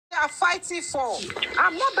are fighting for.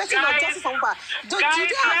 I'm not betting on justice for Mohbad.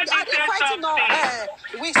 Are they fighting on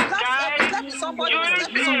we slept with somebody,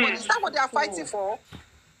 Is that what they are fighting for?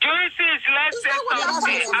 Juices, let's say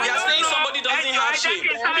something. You are saying somebody doesn't have shame.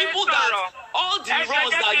 People that all the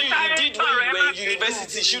wrongs that you did when you were in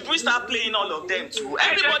university, should we start playing all of them too?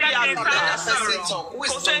 Everybody has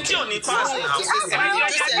consent on it past now.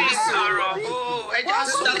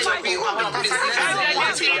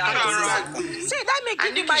 See, that make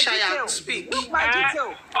you my detail. Look my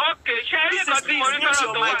detail. Okay, Sherry got the monitor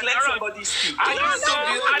of the mic. Let somebody speak. I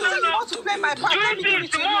don't know to play my part. Let me give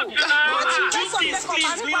it to you.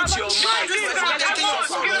 Please mute your mic.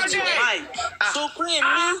 Supreme,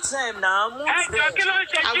 mute them now.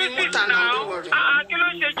 Juices now.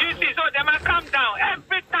 Juices, so they must calm down.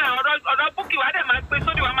 Every time, or book you, they must pay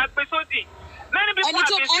Sodi. Many people have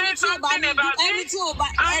been saying something about this,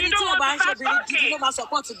 and you don't want to start talking.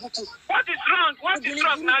 What is wrong? What is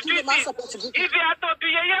wrong now, Juices? If you are to do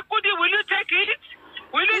Kudi, will you take it?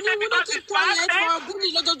 Will you take it because it's past tense? Will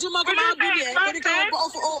you take it past tense?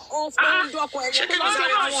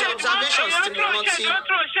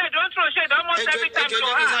 Don't throw shade. Almost every time you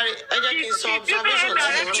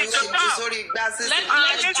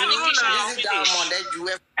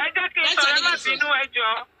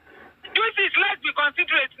Juices, let's be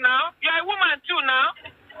considerate now. You are a woman too now.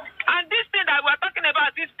 And this thing that we're talking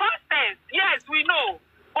about is past tense. Yes, we know.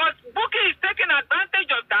 But Bukky is taking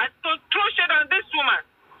advantage of that to throw shade on this woman.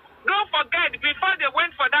 Don't forget, before they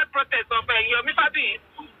went for that protest of Yomi Fabi,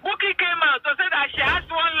 Bukky came out to say that she has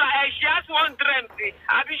one dream.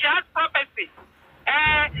 I mean, she has prophecy.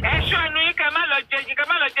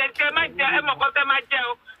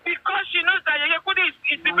 Because she knows that Yekudi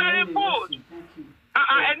is very bold.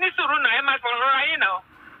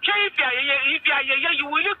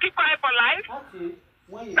 Will you keep quiet for life?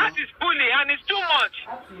 That is bully, and it's too much.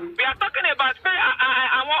 We are talking about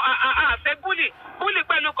bully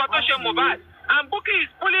Mohbad, and Bukky is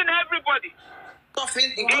bullying everybody.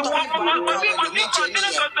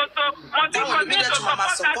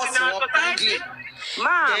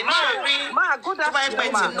 Ma, good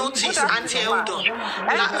afternoon. Notice Auntie Eldon.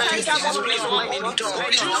 Please,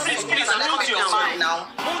 mute your mic now.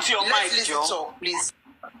 Mute your mic, Joe. Please.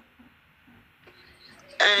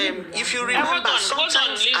 If you remember, hold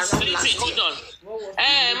on.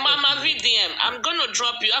 Mama VDM, I'm gonna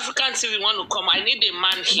drop you. African TV want to come. I need a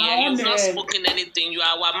man here. You've not spoken anything. You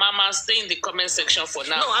are our mama. Stay in the comment section for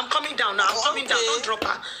now. No, I'm coming down now. I'm coming down. Don't drop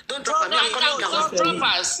her. Don't drop her. No, I'm coming down. Don't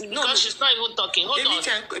drop us because she's not even talking. Hold on.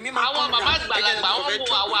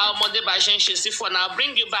 I'll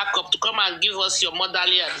bring you back up to come and give us your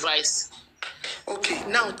motherly advice. Okay,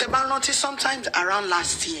 now Teba noticed sometimes around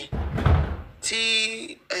last year.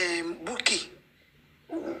 Bukky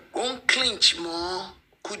won't clinch more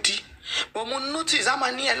Kudi. But mo notice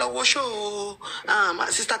Amani Elowo show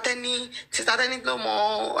Sister Tenny no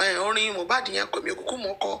more orin Mohbad yẹn ko mi okuku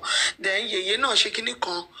moko then yeye náà ṣe kíní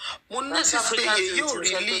kan mo notice pé yeye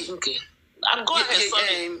really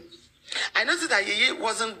I noticed that yeye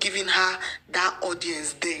wasn't giving her that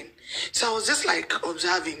audience then. So I was just like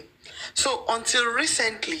observing. So until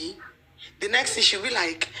recently, the next thing she'll be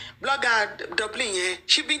like, blogger Dublin, yeah,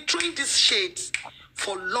 she been throwing these shades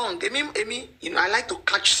for long. I mean, I like to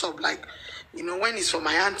catch sub, like, when it's for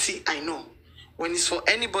my auntie, I know. When it's for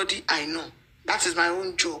anybody, I know. That is my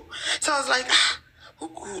own job. So I was like, who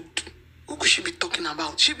could she be talking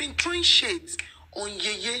about? She been throwing shades on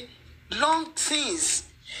Yeye long things.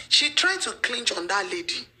 She tried to clinch on that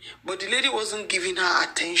lady, but the lady wasn't giving her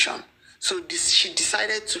attention. So she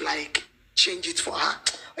decided to like change it for her.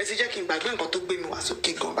 I said, Jackie, by going to be was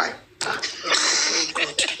okay, go by. But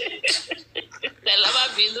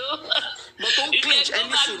don't clinch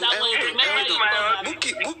any soon.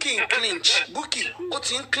 Bukky clinch. Bukky,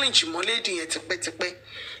 what's in clinch? Molady and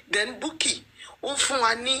then Bukky.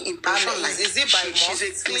 Impression like is it by must?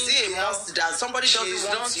 Is it a must that somebody doesn't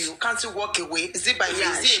want you? Can't you walk away? Is it by is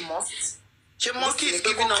it a must? She must give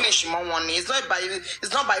clinch more money. It's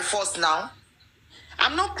not by force now.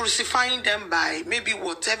 I'm not crucifying them by maybe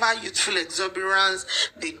whatever youthful exuberance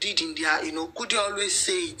they did in their, could you always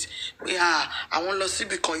say it? Yeah, I want to see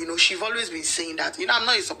because, she's always been saying that. I'm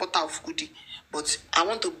not a supporter of Kudi, but I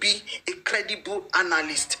want to be a credible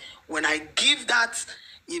analyst. When I give that,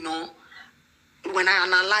 when I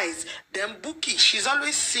analyze, then Bukky, she's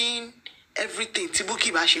always seeing everything,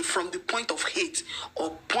 Bukky Bashi, from the point of hate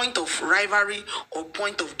or point of rivalry or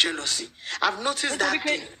point of jealousy. I've noticed that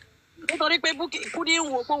thing. The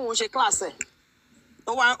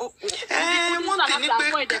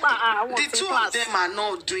two of them are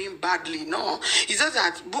not doing badly, no. It's just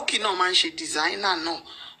that Bukky no man she designer, no.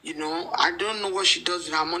 You know, I don't know what she does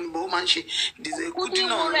with her money, but woman, she this a good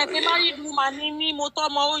no. Then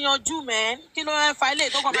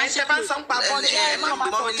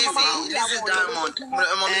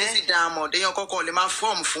Lizzy Diamond, they call him a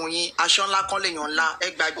form for you. I shall not call you la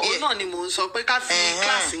egg bag. Oh, no, anymore. So, we can't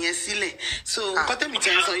class in silly. So, cut me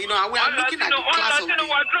tell you, you know, we are looking at the class of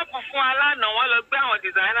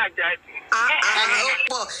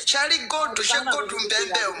Shall it go to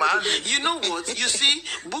man? You know what? You see,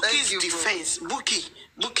 Buki's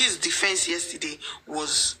defense yesterday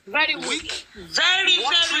was very weak. Very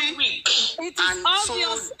weak. It is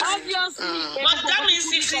obvious. But that means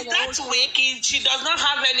if she's that weak, she does not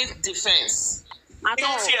have any defense. At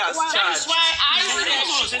all. That's why I said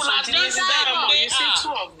she could have done that. You see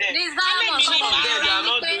two of them. They are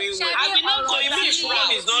not doing well. I will not go in this one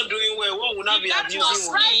is not doing well. One will not be abusing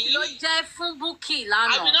one. I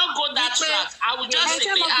will not go that track. I will just say,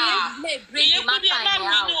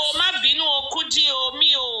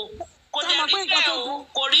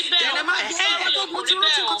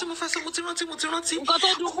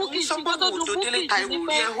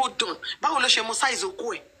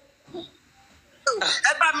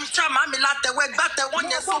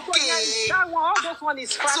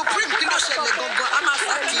 Supreme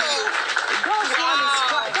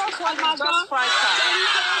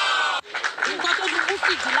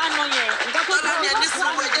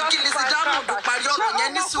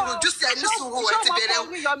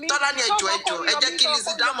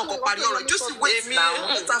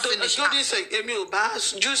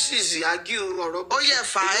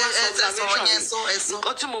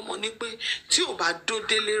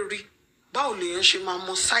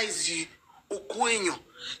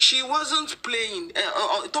she wasn't playing.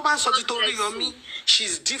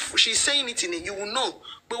 She's different. She's saying it in it. You will know.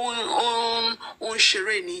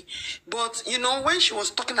 But you know, when she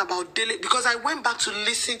was talking about daily, because I went back to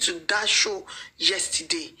listen to that show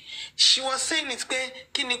yesterday, she was saying it's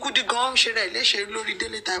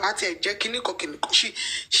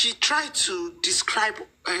she tried to describe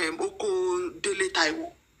Oko Dele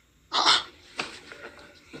Taiwo.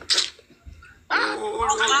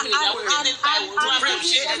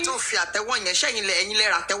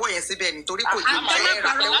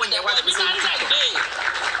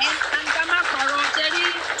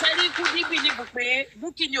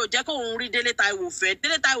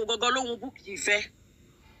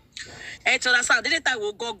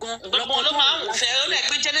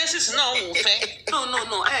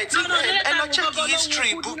 Check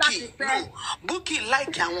history. Bookie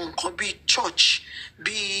like àwọn nǹkan bí church,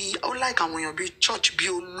 bí ó like àwọn èèyàn bí church, bí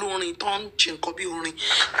olórin tó ń ṣe nǹkan bí orin,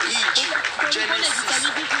 Genesis,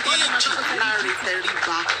 Larry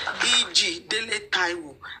Teriba, Dele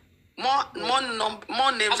Taiwo. More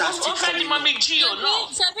names are still coming. Mommy G or no?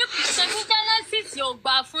 Ṣebí Genesis yóò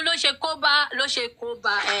gbà fún ló ṣe kó bá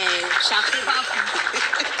ṣàkóbá fún.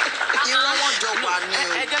 Wọ́n jọ wà ní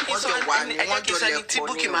wọ́n jọ lẹ̀ pọ̀ ní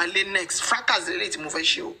Bukky máa lé next. Fracas lè tí mo fẹ́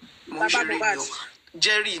ṣe o. Mo ṣe lè yọ.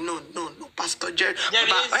 Jerry, no, Pastor Jerry.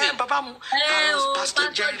 Baba, Pastor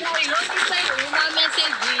Jerry. Ló ti fẹ́ òun máa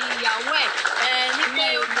mẹ́sẹ̀gì ìyàwó ẹ̀ nípa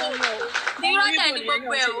ìgbóhùn. Irọ́ ní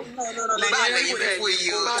gbogbo ẹ̀ o.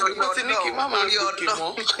 Mo ti ní kí má máa rí ọdún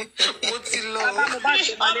mọ́. Mo ti lọ.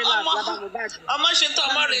 Ọmọ ṣe tó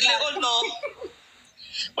ọmọ rẹ̀ lé ó lọ.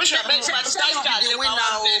 Ó ṣe àbẹ́ ìgbà tí táìjà lè wá wá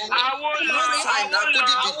bẹ́ẹ̀.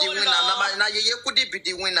 Could it be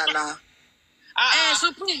the winner now?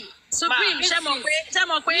 Supreme, ṣé mo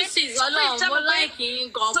pé mo like yín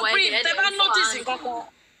gan bọ̀ ẹ̀ tẹ́ bá notice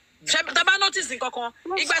nǹkan kan.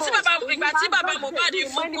 Ìgbà tí bàbá Mohbad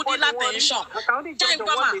fún Kudi látẹ̀ńṣọ̀n. Jẹ́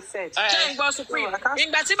ń gbọ́ Supreme.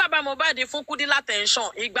 Ìgbà tí bàbá Mohbad fún Kudi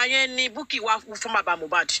látẹ̀ńṣọ̀n, ìgbà yẹn ni Bukky wá fún bàbá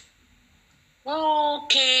Mohbad.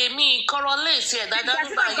 Okay, mi correlate ẹ̀ dáadáa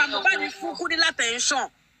nígbà yẹn. Bàbá Mohbad fún Kudi látẹ̀ńṣọ̀n.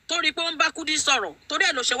 Torí pé ó ń bá Kudi sọ̀rọ̀. Torí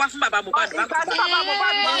ẹ̀ ló ṣe wá fún bàbá Mohbad. Ìgbà tí bàbá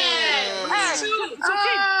Mohbad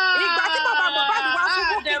wá fún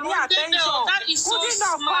Bukky ní attention. Kudi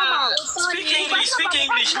náà come out. Speak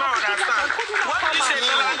English, ma understand. What do you say,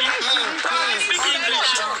 Tolani? Speak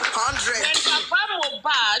English. 100. When Baba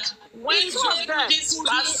Mohbad went to this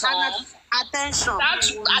platform, attention.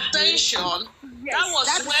 That was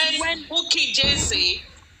when Bukky Jesse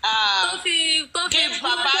gave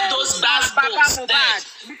Baba those bad Mohbad.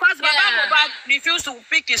 Because Baba Mohbad refused to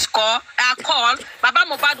pick his call. Baba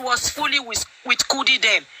Mohbad was fully with Kudi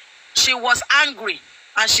then. She was angry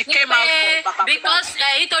and she came out for Baba because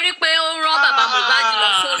nítorí pé ó rán Baba Mohbad lọ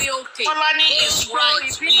sórí òkè. Tolani is right.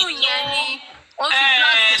 Ìbínú yẹn ni ó fi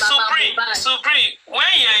blast Baba Mohbad. Supreme,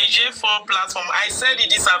 when you're in J4 platform, I said it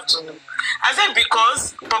this afternoon. I said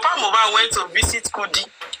because Papa Mohbad went to visit Kudi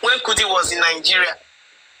when Kudi was in Nigeria.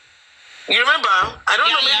 You remember? I don't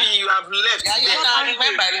know, maybe you have left. I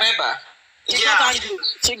remember.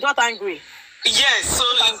 She got angry. Yes, so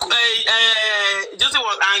Josie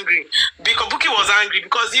was angry because Buki was angry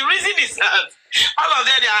because the reason is all of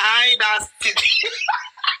them they are high that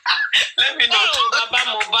let me know. Oh, Baba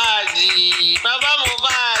Mohbad,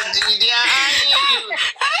 they are high.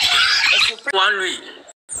 One way.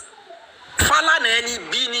 Fala na ẹni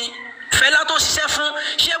bí ni Fẹlá tó ṣiṣẹ́ fún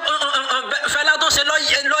ṣé Fẹlá tó ṣe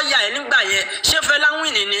lọ́ọ̀yà ẹ̀ nígbà yẹn ṣé Fẹlá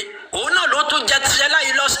win ni òun náà ló tún jẹ tiṣẹ́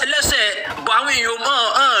láyé lẹ́sẹ̀ bọ̀ àwọn èèyàn mọ̀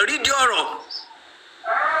rídìí ọ̀rọ̀.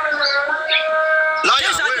 Lọ́yà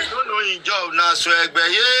wey no know him job na so ẹgbẹ́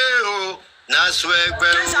yé o na so ẹgbẹ́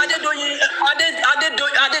o. Kẹ́sì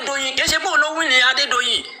Adédoyin kì í ṣe pé òun ló win ni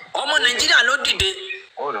Adédoyin ọmọ Nàìjíríà ló dìde.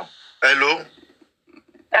 Hello.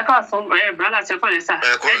 Ẹ káàsán brother ṣe fọlẹ sá.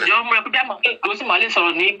 Ẹ jọ̀ọ́ ọmọ ẹkú jámọ kó sì máa lè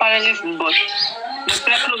sọ̀rọ̀ ní panelist but mo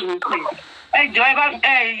fẹ́ close ní pé ẹ jọ̀ọ́ ẹ bá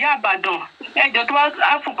ìyá Ìbàdàn ẹ jọ̀ọ́ tó bá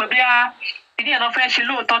á fún pé bí a ìdí ẹ̀nà fẹ́ ṣe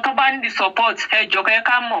lóòótọ́ tó bá ní the support ẹ jọ̀ọ́ kẹ́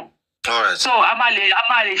ká mọ̀. All right. So a máa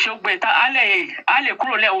lè ṣe ogbẹ tá a lè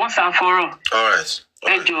kúrò lẹ once and for all. All right.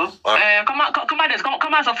 Ẹ jọ̀ọ́ kọ́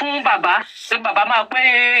máa sọ fún bàbá pé bàbá máa pé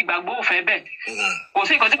ìgbàgbọ́ òfẹ́ bẹ̀. Kò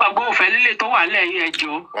sí nǹkan tí ìgbàgbọ́ òfẹ́ líle tó wà lẹ́yìn ẹ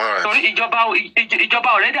jọ̀ọ́. Torí ìjọba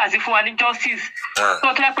already àti fún wa ní justice. Tó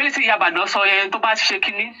tó yẹ pé tí ìyá Ìbàdàn sọ yẹn tó bá ṣe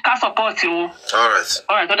kíní ká support wọn. All right.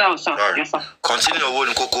 All right, tó dáhùn sọ. Yes sir. Continue owó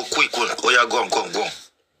ní kókó quick one. Ó yá go on.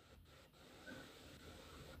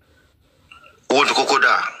 Owó ní kókó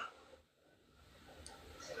dà.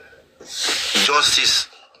 Justice.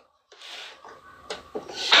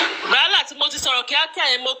 Bàálà tí mo ti sọ̀rọ̀ kíákíá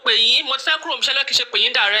yẹn mo pè yín mo ti fẹ́ kúrò mọ́ṣẹ́lẹ̀ kì í ṣe pè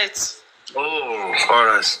yín direct. Oh, all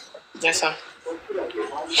right. Yes sir.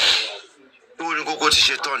 Owó ní kókó ti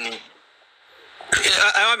ṣe tán ni.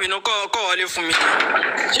 Ẹ má bínú kọ́ wọlé fún mi.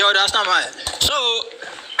 Ṣé ọ̀dà sábà ẹ̀? So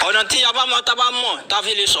ọ̀nà tí a bá mọ̀ tá a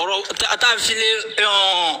fi lè sọ̀rọ̀ tá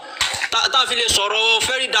a fi lè sọ̀rọ̀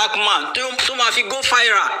very dark man tó máa fi go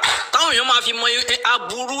viral táwọn èèyàn máa fi mọ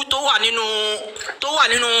aburú tó wà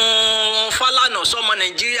nínú Fálànà sọmọ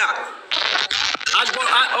Nàìjíríà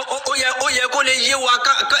ó yẹ kó lè yé wa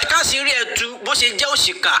ká sì rí ẹ̀tú bó ṣe jẹ́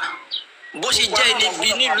òṣìkà bó ṣe jẹ́ ẹni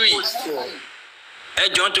bí nílùú yìí ẹ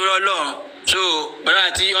jọ̀ọ́ nítorí Ọlọ́run so bẹ́ẹ̀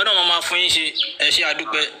àti Ọlọ́run máa fún yín ṣe ẹ ṣe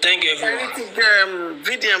àdúpẹ́ thank you everyone. Ẹni tí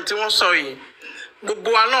VDM tí wọ́n sọ yìí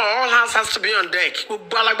gbogbo wa náà all hands has to be on deck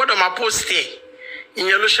gbogbo alágbọ́dọ̀ máa post ẹ̀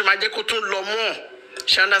ìyẹn ló ṣe máa jẹ́ kó tún lọ mọ́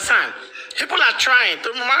ṣe understand people are trying tó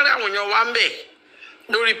máa rí àwọn èèyàn wa ń bẹ̀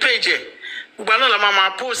lórí page ẹ̀ gbogbo náà la máa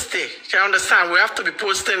post ẹ̀ ṣe understand we have to be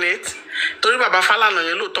posting it torí bàbá Fálànà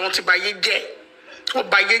yẹn lóòótọ́ wọn ti bà ayé jẹ́ wọ́n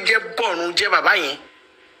bà ayé jẹ́ bọ̀ọ̀rùn jẹ́ bàbá yẹn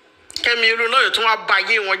Kẹ́mi Olúnlọ́yọ̀ tí wọ́n bà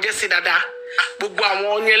ayé wọn jẹ́ sí dáadáa gbogbo àwọn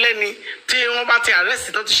ọ̀nì ẹlẹ́ni tí wọ́n bá ti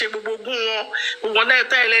arrest tó ti ṣe gbogbo ogún wọn gbogbo náà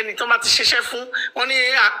tẹ́ ẹlẹ́ni tó bá ti ṣiṣẹ́ fún wọn ní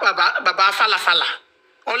bàbá falafala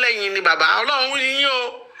wọn lẹ́yìn ni bàbá Ọlọ́run rí yín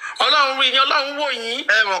o Ọlọ́run rí yín Ọlọ́run wò yín.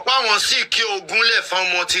 Ẹ mọ̀ pé àwọn sì kí ogun lẹ̀ fún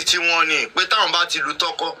ọmọ títí wọn ni pé táwọn bá ti lọ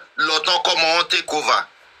tán kọ́ mọ wọn take over.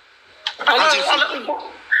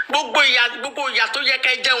 Gbogbo ìyà tó yẹ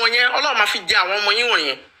ká jẹ́ wọn yẹn Ọlọ́run máa fi jẹ àwọn ọmọ yín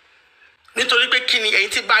wọ̀nyẹn nítorí pé kí ni ẹ̀yin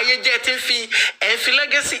ti bà ayé jẹ́ ti ń fi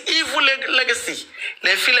legacy evil legacy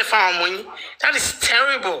lè fi lè fáwọn ọmọ yín that is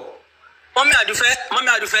terrible. Mọ́mí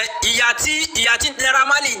Àdùfẹ́ ìyà tí Naira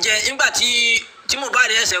Marley jẹ nígbà tí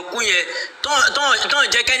Mohbad ẹsẹ̀ kú yẹn tán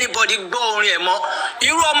jẹ́ kẹ́nìbọ̀dì gbọ́ orin ẹ̀ mọ́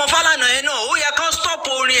irú ọmọ Fálànà yẹn náà ó yẹ kán stop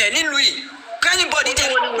orin ẹ̀ nílùú yìí kẹ́nìbọ̀dì tẹ̀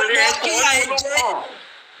ẹ̀ kí ìyà ẹ̀ jẹ́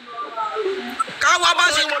káwá bá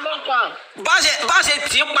ṣe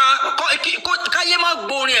tì í pa káyé má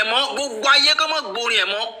gbórin ẹ̀ mọ́ gbogbo ayé kó má gbórin ẹ̀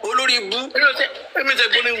mọ́ olórí ibú. èmi tẹ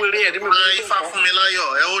gbóni wèrè ẹ̀ dín mi. Ifá fún mi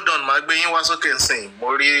láyọ̀ ẹ hold on máa gbé yín wá sókè nsìn mo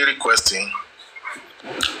rí request yín.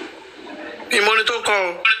 ìmọ̀ni tó kọ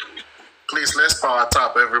o. Please let's power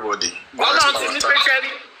tap everybody. Ọlọ́run ti ní pé ṣẹ́rí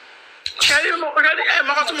ẹ̀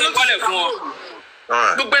mọ́kàn tó mi ló kọ́lẹ̀ fún ọ.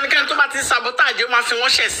 Gbogbo ẹnikẹ́ni tó bá ti sabotage ó máa fi wọ́n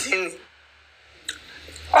ṣẹ̀ sí ni.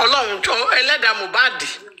 Ọlọ́run jọ ẹlẹ́dàá Mohbad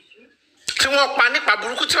tí wọ́n pa nípa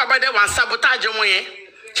burúkú tí bàbá dẹ̀ wà ń sabotage ọmọ yẹn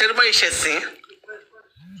ṣe ló bá yẹ ṣẹ̀ sí.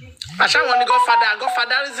 Àṣà wọn ni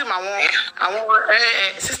godfatherism àwọn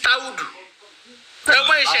sisterhood. Ẹ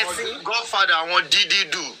bá yẹ ṣẹ̀ sí. Godfather àwọn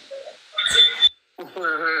dídídù.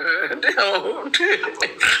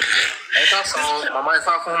 Ẹ ká sọ màmá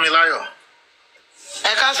Ifá fún mi láyọ̀.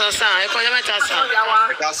 Ẹ ká sọ sàn ẹ kọjá mẹ́ta sàn.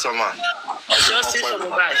 Ẹ ká sọ mà. Ọjọ́ sí sọ̀rọ̀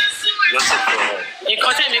báyìí.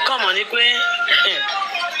 Nǹkan tẹ̀mí kàn mọ̀ ni pé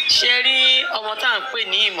ṣe rí ọmọ tá à ń pè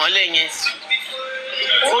ní ìmọ́lẹ̀ yẹn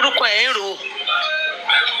orúkọ ẹ̀ ń rò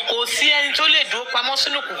kò sí ẹni tó lè dúró pamọ́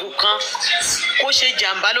sínú kùkù kan kó ṣe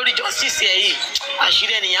jàǹbá lórí justice ẹ̀ yìí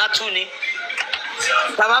àṣírí ènìyàn á tú ni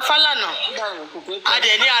Bàbá Fálànà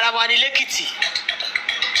adẹ̀ ní ara wa ní lẹ́kìtì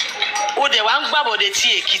ó dẹ̀ wá ń gbàbọ̀dẹ̀ tí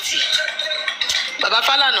Èkìtì. Bàbá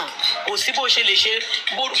Fálànà kò sí bó ṣe lè ṣe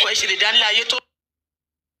bórúkọ ẹ ṣe lè dá nílé ayé tó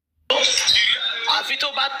àfi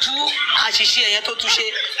tó bá tú àṣìṣe ẹ̀yẹn tó túṣe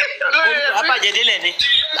abàjẹ́ délẹ̀ ni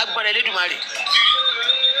lágbára Elédùmarè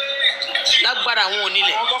lágbára àwọn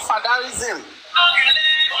onílẹ̀.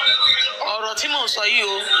 Ọ̀rọ̀ tí mò ń sọ yìí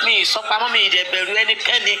o mi ì sọ pamọ́ mi ì dẹ̀ bẹ̀rù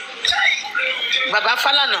ẹnikẹ́ni. Bàbá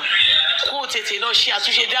Fálànà kó o tètè lọ ṣe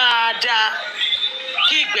àtúnṣe dáadáa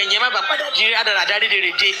kí ìgbẹ̀yìn má bàa padà di rádaràdá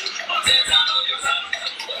rédèrèdè.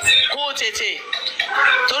 Kó o tètè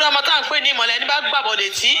torí ọmọ tá à ń pè ní ìmọ̀lẹ́ ní bá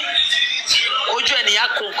gbàbọ̀dẹ̀ tí ojú ènìyàn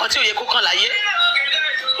kó nǹkan tí ò yẹ kó kàn láyé,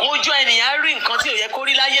 ojú ènìyàn rí nǹkan tí ò yẹ kó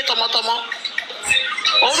rí láyé tọmọtọmọ,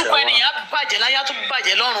 orúkọ ènìyàn bàjẹ́ láyé á tún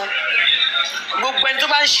bàjẹ́ lọ́run. Gbogbo ẹni tó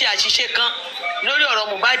bá ń ṣe àṣìṣe kan lórí ọ̀rọ̀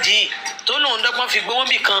Mohbad yìí tó lóun dọ́gbọ́n fi gbowó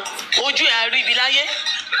bì kan ojú ẹ̀ á rí ibi láyé.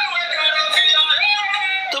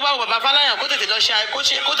 Tó bá wọ Bàbá Fálànà kó tètè lọ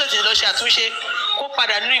ṣe àtúnṣe kó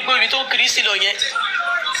padà nínú igbó ibi tó ń kiri sí lọ yẹn.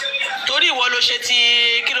 Torí ìwọ ló ṣe ti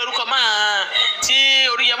kí lorúkọ máa tí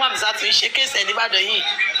Oríyọmọ Hamzat ti ń ṣe kéèsì ẹ̀ nìbàdàn yìí.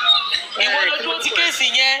 Ìwọ ló dúró ti kéèsì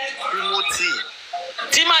yẹn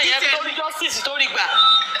tí màá yẹn tó rí justice tó rí gbà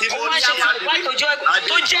ó wá ṣe ìwádìí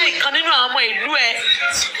tó jẹ́ ìkan nínú àwọn ọmọ ìlú ẹ̀.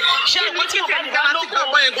 Ṣé ìwé tí Mohbad bá lóko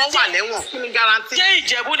jẹ́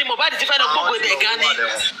Ìjẹ̀bú ni Mohbad ti fẹ́ lọ gbogbo ibẹ̀ gan ni.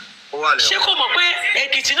 Ṣé kò mọ̀ pé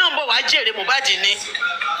Èkìtì náà ń bọ̀ wá jèrè Mohbad ni?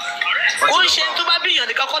 Ó ń ṣe tó bá bíyàn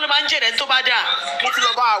nìkan kọ́ ló máa ń jèrè tó bá dà.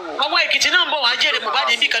 Ọwọ́ Èkìtì náà ń bọ̀ wá jèrè Mohbad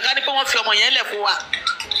bí kankan ní pé wọ́n fi ọmọ yẹn lẹ̀ fún wa.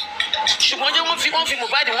 Ṣùgbọ́n jẹ́ wọ́n fi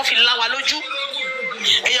Mohbad wọ́n fi lá wa lójú.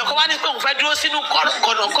 Èèyàn kan wá ní pé òun fẹ́ dúró sínú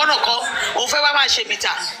kọ̀nà kan òun fẹ́ wá máa ṣe bìtà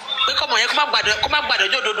pé kọ́mọ yẹn kó má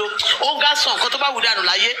gbàdọ̀jọ́ òdodo ó ń gá sàn nǹkan tó bá wù dànù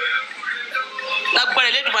láyé lágbára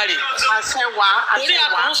Elédùmarè. Torí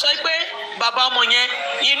àkàn sọ pé bàbá ọmọ yẹn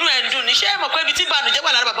inú ẹ̀ ń dùn ní ṣé ẹ mọ̀ pé ibi tí ìbànújẹ́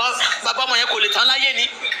wà lára bàbá ọmọ yẹn kò lè tán láyé ni.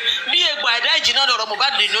 Bí egbò àdá ìjìnà lọ̀rọ̀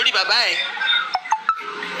Mohbad lórí bàbá ẹ̀,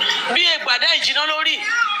 bí egbò àdá ìjìnà lórí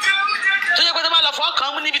tó yẹ pé tó bá lọ fọ́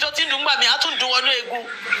kàn níbi tó ti ń dùn gbà mí á tún dùn wọnú egun.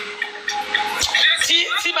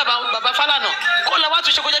 Tí bàbá Fálànà kó lọ wá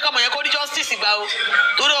túnṣe kó jẹ́ kọ́mọ yẹn kó rí justice gbà o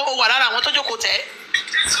torí ó wà lára àwọn tó jókòó tẹ̀.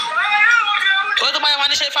 Torí tó bá yẹ wọn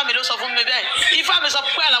níṣẹ́ Ifá mi ló sọ fún mi bẹ́ẹ̀. Ifá mi sọ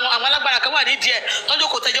pé àwọn alágbára kan wà nídìí ẹ̀ tó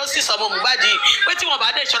jókòó tẹ̀ justice ọmọ Mohbad yìí pé tí wọn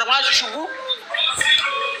bá dé ìṣọ̀rọ̀ wọn á ṣubú.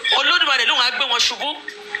 Olódùmarè lóhùn á gbé wọn ṣubú.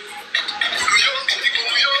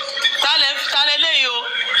 Tálẹ̀ léyìí o.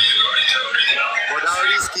 Bọ̀dá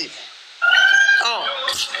risky.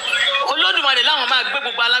 Olódùmarè láwọn máa gbé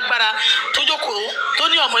gbogbo alágbára tó jókòó tó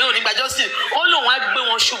ní ọmọ yẹn ò ní gba justice ó lóun á gbé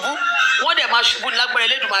wọn ṣubú wọ́n dẹ̀ máa ṣubú ní lágbára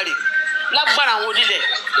Elédùmarè lágbára àwọn onílẹ̀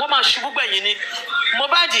wọ́n máa ṣubú gbẹ̀yìn ni.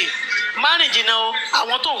 Mohbad márùn jìnnà o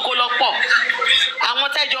àwọn tó ń kó lọ pọ̀ àwọn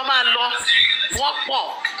tẹ́jọ́ máa lọ wọ́n pọ̀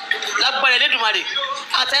lágbára Elédùmarè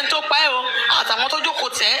àtẹni tó pa ẹ́ o àtàwọn tó jókòó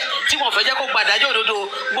tẹ́ tí wọ́n fẹ́ jẹ́ kó gba àdájọ́ òdodo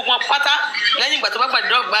gbogbo wọn pátá lẹ́yìn ìgbà tó bá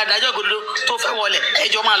gba àdájọ́ òdodo tó fẹ́ wọlé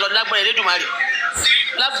ẹjọ́ máa lọ lágbára Elédùmarè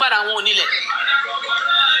lágbára àwọn onílẹ̀.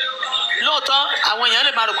 Lóòótọ́ àwọn èèyàn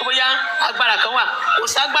lè máa rò pé bóyá agbára kan wà kò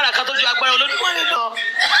sí agbára kan tó ju agbára Olódùmarè lọ.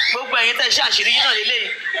 Gbogbo ẹ̀yin tẹ́ ṣe àṣírí yín náà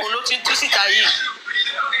lélẹ́yìn òun ló ti ń tú síta yìí.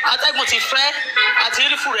 Atẹ́gùn ti fẹ́ àti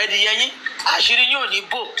rífù rẹ̀ dìyẹ yín àṣírí yín ò ní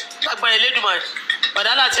bò lágbára Elédùmarè.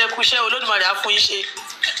 Bàdá láti ẹkú iṣẹ́ Olódùmarè á fún yín ṣe.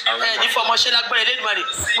 Ẹ ní fọmọṣẹ́ lágbára Elédùmarè.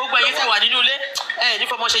 Gbogbo ẹ̀yin tẹ́ wà nínú ilé ẹ ní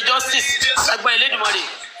fọmọṣẹ́ justice lágbára Elédùmarè.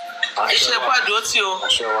 Iṣẹ́ ẹ̀kọ́ àdúró tí o.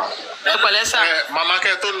 Ẹ pẹ̀lẹ́ sà. Màmá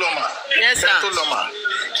kẹ́ tó lọ mà. Yes sà. Kẹ́ tó lọ mà.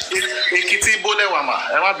 Èkìtì ibo lẹ́wà mà.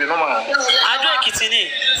 Ẹ má bínú mà. Adó Èkìtì ni.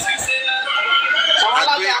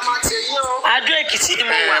 Adó Èkìtì ni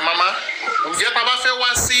mo wà. Màmá ǹjẹ́ tá a bá fẹ́ wá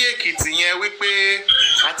sí Èkìtì yẹn wípé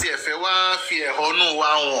a ti ẹ̀fẹ́ wá fi ẹ̀hónú wa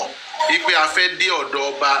hàn wípé a fẹ́ dé ọ̀dọ̀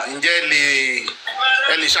ọba ǹjẹ́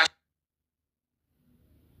ẹ lè ṣá.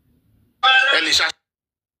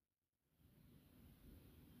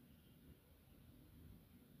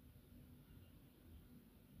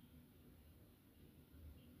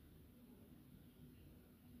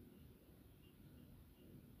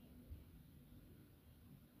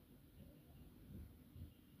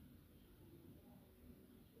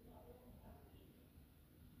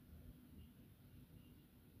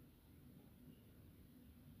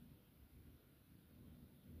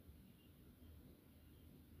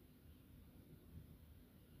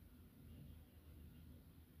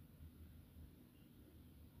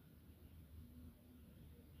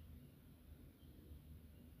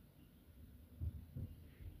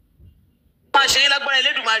 máa ṣe yín lágbára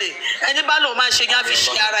Elédùmarè ẹni bá lòun máa ṣe yín á fi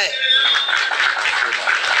ṣe ara ẹ̀.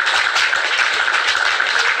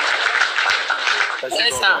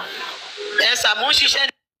 ẹ sà mò ń ṣiṣẹ́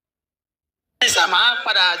ní sà Shama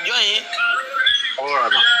padà join. All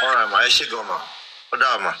right, ma. Ẹ ṣé gan ma. Ó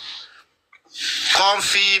dáa ma.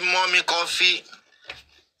 Coffee, mommy, coffee.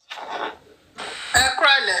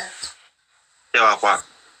 Krale. Yeah, Papa.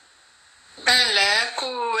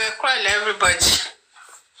 Krale, everybody.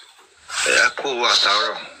 Cool,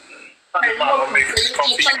 àtàárọ̀.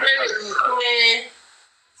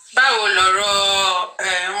 Báwo lọ̀rọ̀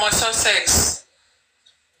ọmọ Sussex?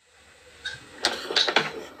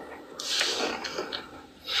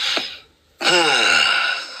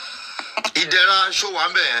 Ìdẹ̀ra ṣó wà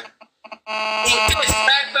ń bẹ̀ yẹn.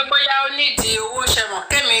 Ìpè bóyá ó nídìí owó ṣẹ̀mọ̀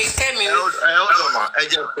kẹ́mi. Ẹ ó dọ̀ mà, ẹ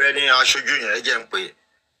jẹ́ pé ní aṣojú yẹn, ẹ jẹ́ ń pè.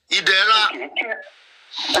 Ìdẹ̀ra.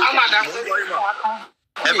 Amada fún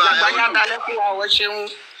ẹ bá yá dalẹ̀ fún àwọn ṣeun.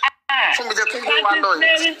 Fún mi jẹ́ kí n gbé wa lọ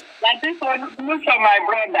yìí. That is solution, my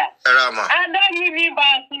brother.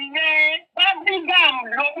 Universe yẹn, Birmingham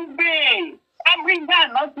ló ń gbé. Birmingham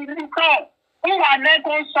ló ti ní kọ́. Ń wà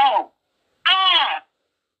lẹ́kọ̀ọ́ sọ.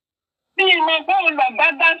 Bí ìmọ̀ bóun lọ bá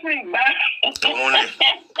dá sí ìgbà. Òun ni.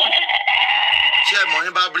 Ṣé ẹ mọ̀ ní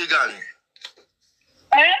Birmingham ni?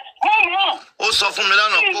 Ó mọ̀. Ó sọ fún mi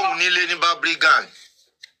lánàá pé òun nílé ní Birmingham.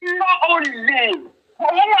 Lọ olè.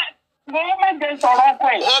 Wọ́n méje sọ̀rọ̀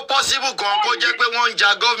pẹ̀. Ó possible gan kó jẹ́ pé wọ́n ń ja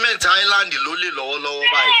gọ́ọ̀mẹ̀ntì Island lólè lọ́wọ́lọ́wọ́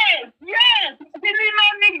báyìí. Yes, títí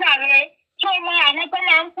náà nígbà rẹ̀ tó mọ àwọn tó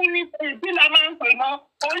máa ń fún ní ìpínlẹ̀ máa ń pè mọ́.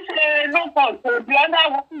 Ó ń ṣe lóko tó di ọ́dà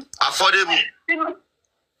wọ́n. Affordable. Tí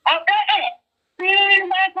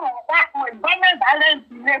mẹ́tò wá pé gọ́ọ̀mẹ̀ntì Island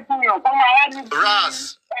lè fún yàn kó máa wá ní.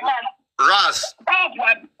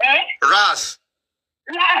 Ras.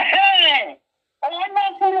 Òun náà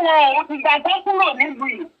fún wọn ìgbà tó kúrò nílùú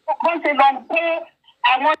yìí. Bó ṣe lọ pé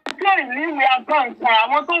àwọn tí ò níwèé ọgbọ́n nǹkan,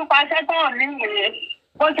 àwọn tó ń paṣẹ́ tó ò níwèé,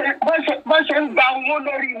 bó ṣe ń gba owó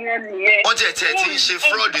lórí wọn nìyẹn. Wọ́n tiẹ̀ ti ń ṣe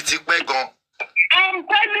fraud ti pẹ́ gan. I'm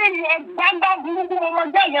telling you, gbàgbà burúkú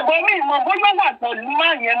ọmọdé yẹn bọ́ mí ìmọ̀ bóyá wà pẹ̀lú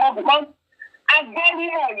máa yẹn mọ́ because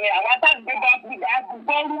agbọ́rúmọ̀ yẹn àwọn àtàgbé bá gbígbà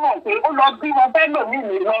agbọ́rúmọ̀ pé ó lọ bí wọn fẹ́ lò mí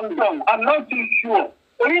ní London. I'm not too sure.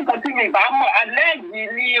 Orí nǹkan tí mi bá mọ̀ alẹ́ yìí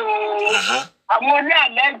ni o. Àwọn oní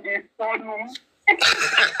àlẹ́jì sọnù.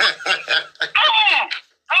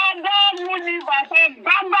 Adáàmú ni bàtà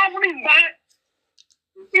gbágbábìgbà.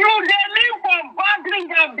 You dey live for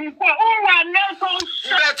Birmingham before. Ó wà lẹ́kọ̀ọ́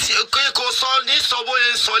ṣe. Bẹ́ẹ̀ tí kò sọ ní sọ́bóyè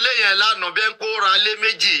sọ léyìn lánàá bẹ́ẹ̀ kó ra lé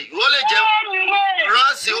méjì. Ó lè jẹ́ owó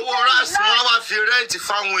ráàsì wọ́n wá fi rẹ́ǹtì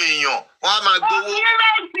fáwọn èèyàn. Wọ́n á máa gbowó.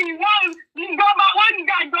 Rẹ́ǹtì ìjọba wọ́n ń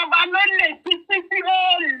gbàjọba lólè títí ó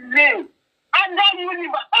lè. Adáàmú ni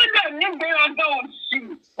bàtà ó lè ní gbéraga òsì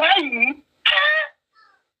báyìí.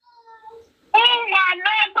 Ó wà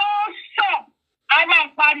lẹ́kọ̀ọ́ ṣọ̀. A máa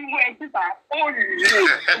pariwo ẹ̀ síta, ó lè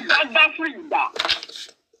gbàgbá fún ìgbà.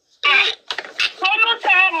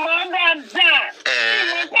 Olùkọ́ mọ̀ dáadáa,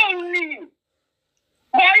 ìwọ̀n tó ń ní.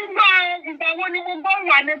 Mo ń gbọ́ ìgbà wo ni mo gbọ́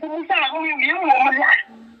wà ní Tùmùsà mi wò ó lá.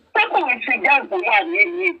 Ṣé kò ń ṣe gáàsì wà ní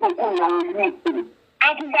èyí ìkókó lọ́wọ́ ní ìpínlẹ̀?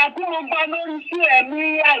 Àtùgbà tí mo gbọ́ lórí sí ẹ̀ ní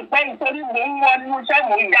àìpẹ́ ìtorí mò ń wọ inú iṣẹ́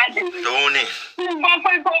mò ń jáde. Òun ni. Mo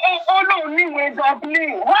gbọ́ pé ó lóun níwèé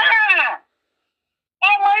Dublin.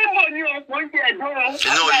 Ọmọ Igbo ni ọ̀pọ̀ ń ṣe ẹ̀dọ́rọ̀.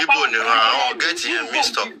 Inú Igbo ni àwọn gẹ́ẹ̀tì yẹn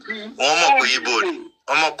mixed up. Wọ́n mọ̀ pé Igbo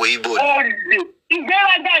ni.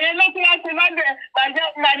 Ìgbéraga yẹn ló tún wá sí lọ́dẹ̀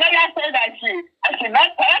Nàìjíríà said I should not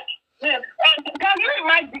touch. Can you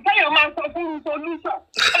imagine kéèyàn máa sọ fún solution?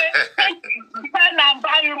 Pen and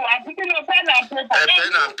biro àti kí ló pen and paper?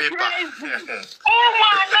 Pen and paper. Ó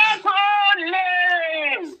wà lẹ́kọ̀ọ́ lè.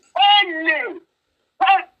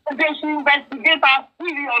 They should investigate her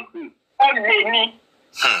seriously. Ó lè ní.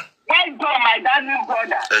 Well done, my darling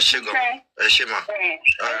brother. Ẹ ṣé gan. Ẹ ṣé ma.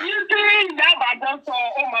 Èyí tí ìyá àbàdàn sọ,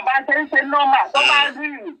 ó mọ̀ bá ṣe ń ṣe nọ́mà tó bá rí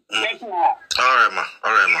ìyẹn kí wọ́n. All right, ma.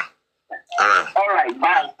 All right,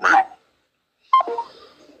 bye.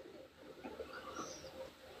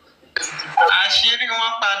 Àṣírí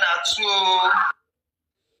wọn padà tú o.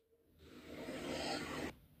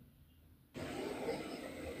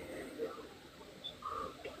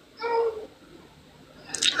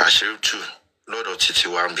 Àṣírí tú lọ́dọ̀ títí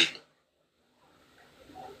wá ń bì.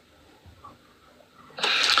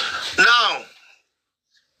 Now,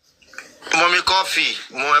 Mommy Coffee,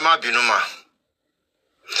 mo ẹ má bínú mà.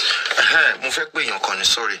 Mo fẹ́ pé èèyàn kan ní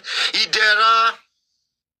sorry. Ìdẹ̀ra,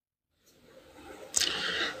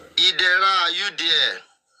 are you there?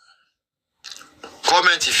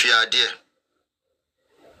 Comment if you are there.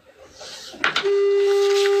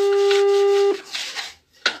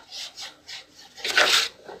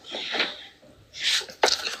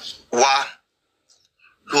 Wá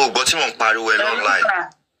ló gbọ́ tí mò ń pariwo ẹ online.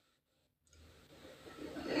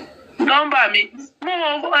 nọ́mbà mi mo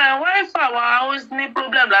wifi wa ó ní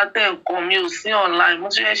problem látẹ̀ nǹkan mi ò sí online mo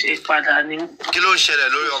tún ṣe padà ní. Kí ló ń ṣẹlẹ̀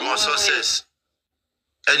lórí ọmọ success?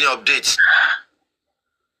 Any update?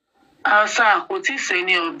 Sir, kò tí ì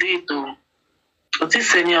sẹ́ni update o. Kò tí ì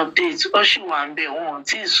sẹ́ni update. Ó ṣì wà ń bẹ̀ wọ́n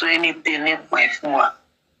tí ì sọ anything nípa ẹ̀ fún wa.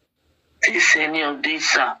 Tí ì sẹ́ni update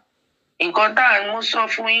sir. Nǹkan tá à ń mú sọ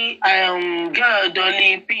fún yín, girl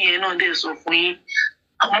Dolly P yẹn náà dẹ̀ sọ fún yín.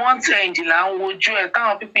 Month-end là ń wojú ẹ̀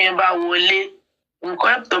táwọn pípín yẹn bá wọlé.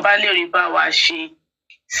 Nǹkan tó bá lè rí bá wa ṣe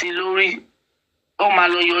sí lórí. Ó máa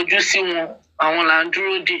lọ yọjú sí wọn. Àwọn là ń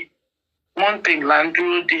dúró dè. Month-end là ń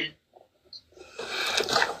dúró dè.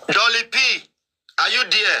 Dolly P, are you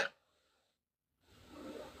there?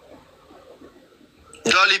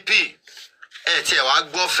 Dolly P, tí ẹ wá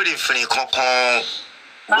gbọ́ fìrìfìrì kankan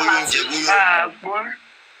bóyá oúnjẹ bóyá.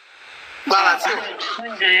 Gbàrà tí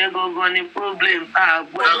oúnjẹ yẹn gangan ni problem.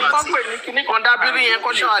 Ẹni kan pè ní kíní kan dábìrì yẹn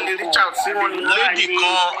kó ṣáà lè reach out sí wọn.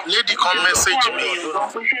 Lady kan message me.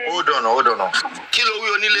 Hold on. Kí ló wí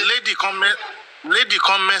onílé? Lady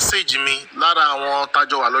kan message me lára àwọn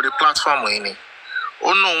tájọ wà lórí platform yìí ni.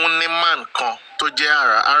 Ó ní òun ní man kan tó jẹ́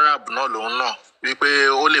Arab náà lòun náà wípé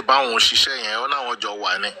ó lè bá òun ṣiṣẹ́ yẹn, ó náwọn jọ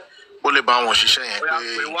wà ní. Ó lè bá òun ṣiṣẹ́ yẹn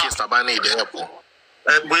pé in case tàbá ní ìdí ẹ̀pọ̀.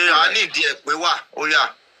 Ẹ pé a ní ìdí ẹ̀ pé wà, ó yá.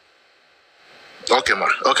 Okay ma,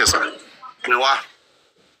 okay sir. Pé wá.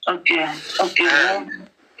 Okay.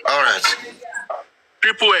 All right.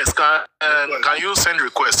 Triple S, can you send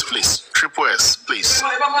request, please? Triple S, please.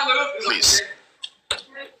 Please.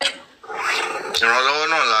 Ìrànlọ́wọ́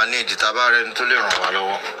náà là ní ìdí tàbá rẹ̀ ní tó lè ràn wá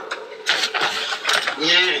lọ́wọ́.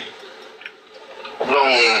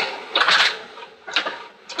 Ọlọ́run.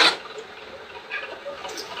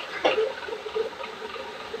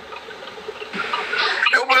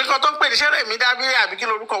 Obìnrin kan tó ń pè ní ṣẹ́rẹ̀ mi dábìrì àbí kí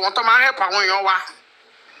lorúkọ wọn tó máa ń help àwọn èèyàn wa.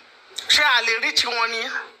 Ṣé a lè rí tiwọn ni?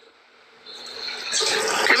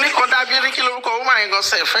 Kíní kan dábìrì kí lorúkọ wọn máa ń gan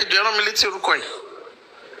sẹ̀ fẹ́ jọ ẹran mi létí orúkọ yìí.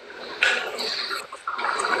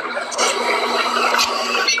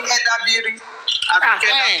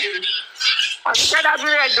 Àṣìṣe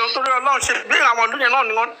dábìrì ẹ̀jọ̀ torí Ọlọ́run ṣe bí àwọn ọdún yẹn náà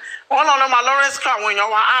ni wọ́n náà máa lọ rescue àwọn èèyàn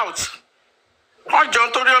wa out. Wọ́n jọ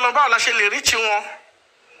torí Ọlọ́run báwo la ṣe lè rí tiwọn.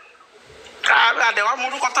 Àdẹ̀wà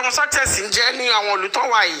morúkọ tọmọ success ń jẹ́ ní àwọn olùtọ́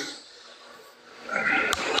wa yìí.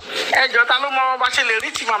 Ẹjọ́ ta ló mọ bá ṣe lè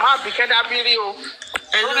rí ti màmá Àbíkẹ́ dábìrì o.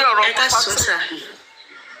 Lórí ọ̀rọ̀ ẹ káàsán sà.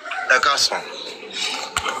 Ẹ káàsán.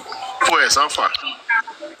 Triple S, how far?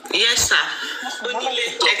 Yes sir. Onílé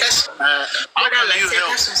ẹ káàsán. How can you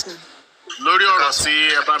help? Lórí ọ̀rọ̀ tí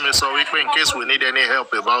ẹ bá mi sọ wípé in case we need any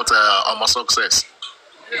help about ọmọ success.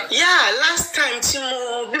 Yeah, last time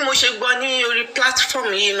bí mo ṣe gbọ́ ní orí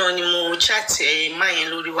platform yìí náà ni mo chat máa yẹn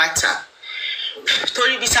lórí WhatsApp.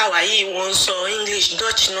 Torí bí táwa yìí wọ́n ń sọ English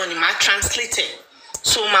Dutch náà ni máa translate ẹ̀.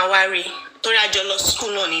 So máa wá rí torí àjọ lọ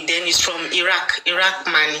school náà ni then is from Iraq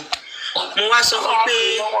mani. Mo wá sọ fún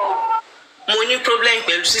pé mo ní problem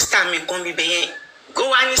pẹ̀lú sister mi kan bíbẹ̀ yẹn. Ó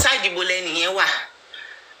wá ní side ibo lẹ́nu yẹn wà.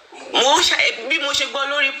 Bí mo ṣe gbọ́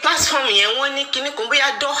lórí platform yẹn wọ́n ní kíní kan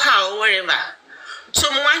bóyá Doha or whatever. So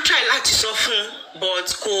mo wá ń try láti sọ fún but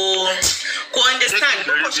kò understand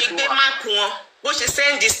bó ṣe gbé map wọn bó ṣe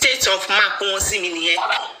send the state of map wọn sí mi nìyẹn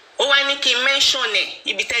ó wá ní kí n mention ẹ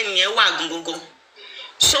ibi tẹ́ni yẹn wà gbogbo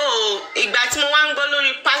so ìgbà tí mo wá ń gbọ́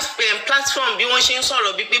lórí platform bí wọ́n ṣe ń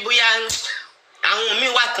sọ̀rọ̀ bí pé bóyá àwọn míì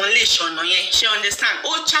wà tán lè ṣọ̀nà yẹn ṣe understand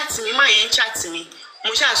ó chat mi má yẹn chat mi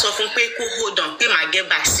mo ṣáà sọ fún pé kó hold on pé màá get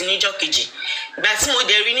back sí níjọ́ kejì ìgbà tí mo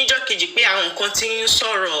dẹ̀ rí níjọ́ kejì pé àwọn nǹkan tí ń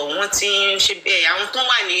sọ̀rọ̀ wọ́n ti ń ṣe bẹ́ẹ̀ àwọn tó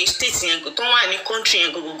wà ní state yẹn tó wà ní country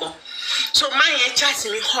yẹn gbogbo so má yẹn chat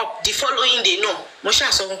mi up the following day náà mo ṣáà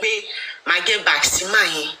sọ fún pé màá get back sí má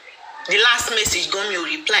yẹn the last message gan mi ò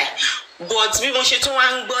reply but bí mo ṣe tún wá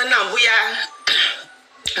ń gbọ́ náà bóyá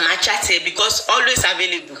màá chat ẹ because always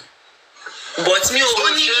available but mi ò ó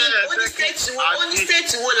ní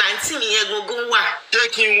state wo làǹtí mi yẹn gbogbo wà.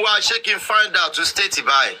 ṣé kí n find out to state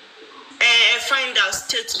by. Find out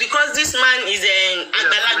state because this man is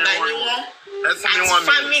àgbàlagbà ni wọ́n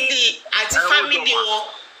àti family wọn.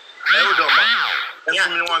 ẹ ó dọ̀mọ̀ ẹ fún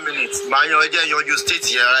mi ní 1 minute màá yan ẹjẹ́ yanjú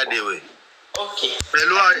state yẹn right away. Okay.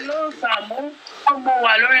 pẹ̀lú ló sàmú mo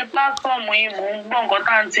wà lórí platform yìí mò ń gbọ́ nǹkan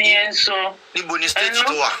tá à ń ti yẹn ń sọ. níbo ni state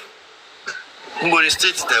tó wà? níbo ni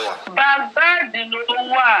state tẹ wà? Baghdad ló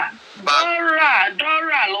wà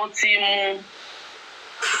dọ́rà ló ti mú.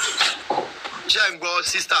 ṣé ń gbọ́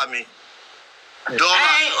sísítà mi?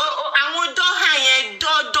 àwọn dọ́hà yẹn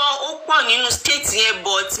dọ́dọ́ ó pọ̀ nínú state yẹn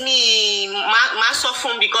but mi máa sọ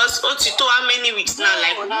fún because ó ti tó how many weeks now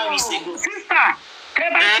like 1 week ago. sísà tẹ́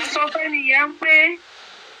bá ti sọ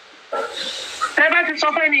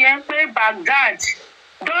fẹ́ nìyẹn pé Baghdad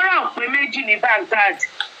Dora ò pé méjì ní Baghdad.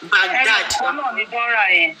 Ẹnìkan náà ní Dora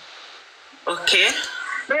yẹn. Okay.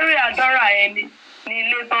 Lórí àdọ́rà yẹn ní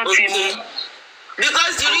ilé tán ti mú.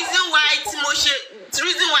 Because the reason why tí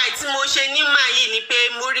mo ṣe ní màá yìí ni pé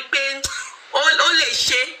mo rí pé ó lè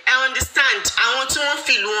ṣe, I understand, àwọn tí wọ́n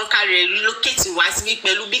fi ìlú wọn kalẹ̀ relocate wá síbí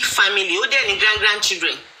pẹ̀lú big family, ó dẹ̀ ní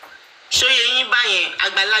grandchildren. Ṣóyè yín báyẹn,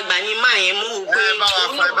 àgbàlagbà ní máa yẹn mú wò pé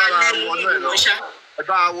òun náà wà lẹ́nu ìlú ṣá. Ẹ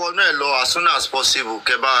bá wọ náà lọ as soon as possible,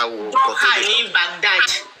 kẹ bá wò. Dọ́kà ní Baghdad.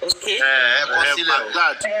 Okay. Ẹ kọ sílẹ̀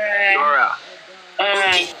Baghdad. Dora.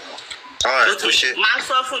 Okay. Alright, tó ṣe. Máa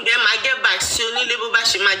sọ fún dem, máa get back sí onílé bó bá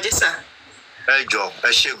ṣe máa jẹ́ sà. Ẹ jọ, ẹ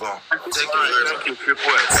ṣé gan. Thank you very much. Thank you,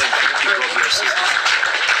 God bless you.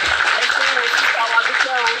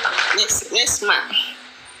 Yes, ma.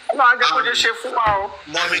 Ọlọ́run á jẹ́ kó jẹ́ ṣe fún wa o.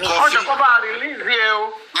 Mọ́mí kọfí. Ọjọ́ kó bá release ẹ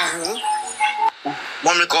o.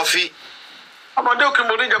 Mọ́mí kọfí. Ọmọdé òkè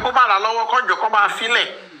mo níjẹ kó bá rà lọ́wọ́ kọ́jọ kó bá filẹ̀.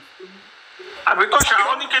 Àbí tó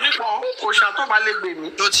ṣàwọn ní kíní kan, òṣà tó bá lè gbè mí.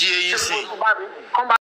 Tó ti yé yín sí. Kọ́ bá